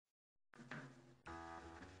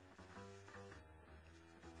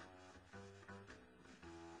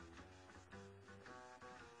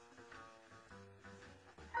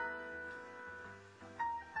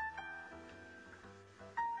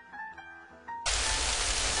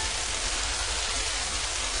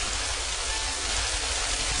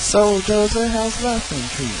So, Jose, how's life been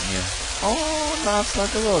treating you? Oh, life's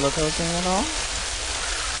like a roller coaster, you know?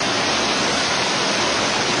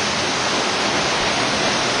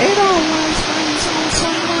 It always rains on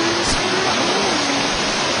someone's head.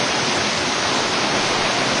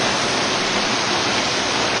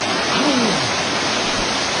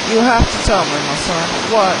 You have to tell me, my son,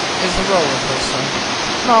 what is a roller coaster?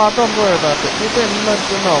 No, don't worry about it. You didn't let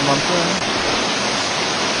me know, my friend.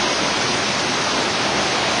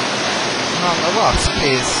 On the rocks,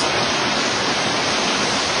 please.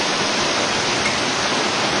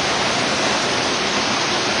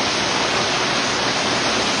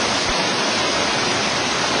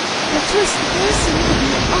 But just listen to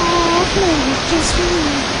me. All played just for you.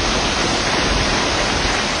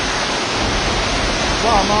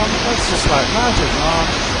 Wow, Mom, that's just like magic, Mom.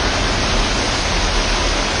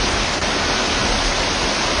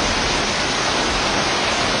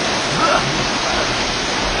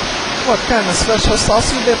 What kind of special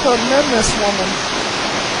sauce you they putting in this woman?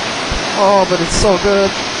 Oh, but it's so good.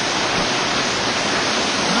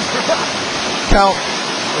 Count,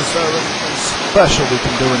 is there anything special we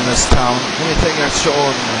can do in this town? Anything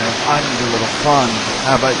extraordinary? I need a little fun.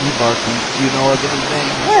 How about you, Barky? Do you know of anything?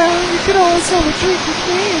 Well, you could always have a drink with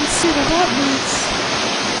me and see what that means.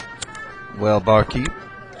 Well, Barkeep,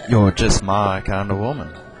 you're just my kind of woman.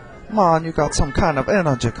 Man, you got some kind of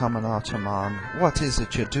energy coming out you, man. What is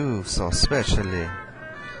it you do so specially?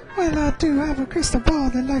 Well, I do have a crystal ball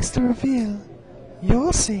that likes to reveal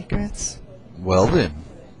your secrets. Well then,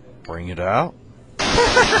 bring it out. So,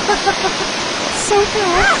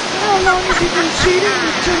 guys, how long have you been cheating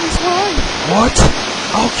with Jim's wife? What?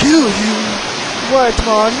 I'll kill you. Wait,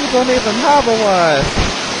 man, you don't even have a wife.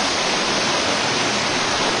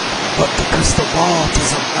 But the crystal ball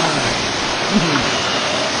doesn't lie.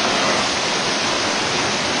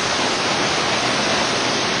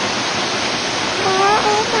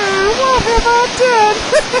 What have I done?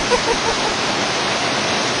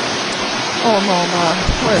 Oh no, man.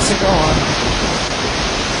 Where's he going?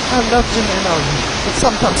 I love Jimmy and all, but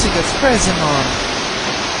sometimes he gets crazy, man.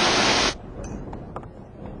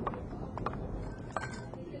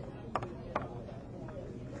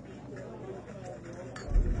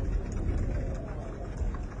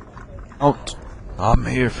 Oh, I'm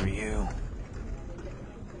here for you.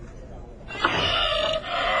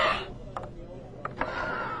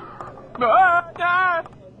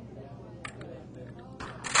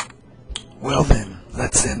 Well then,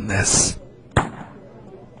 let's end this.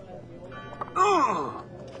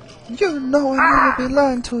 You know I'll never be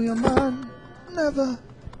lying to you, man. Never.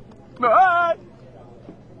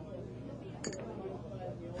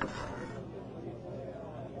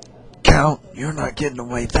 Count, you're not getting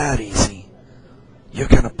away that easy. You're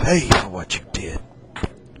gonna pay for what you did.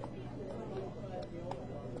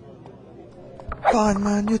 Fine,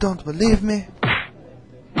 man, you don't believe me.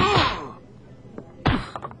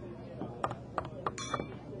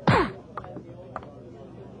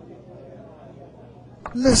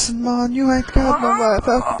 Listen, man, you ain't got no wife.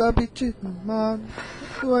 How could I be cheating, man?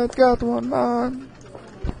 You ain't got one, man.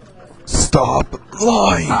 Stop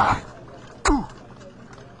lying!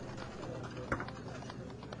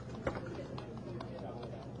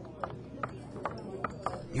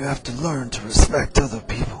 You have to learn to respect other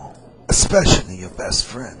people, especially your best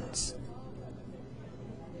friends.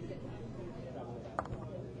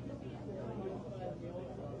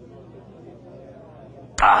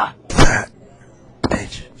 That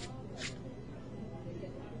bitch.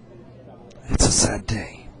 It's a sad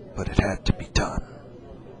day, but it had to be done.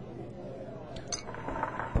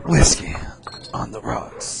 Whiskey on the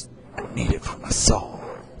rocks. I need it for my soul.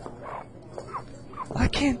 I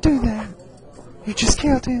can't do that. You just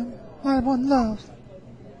killed him. I had one love.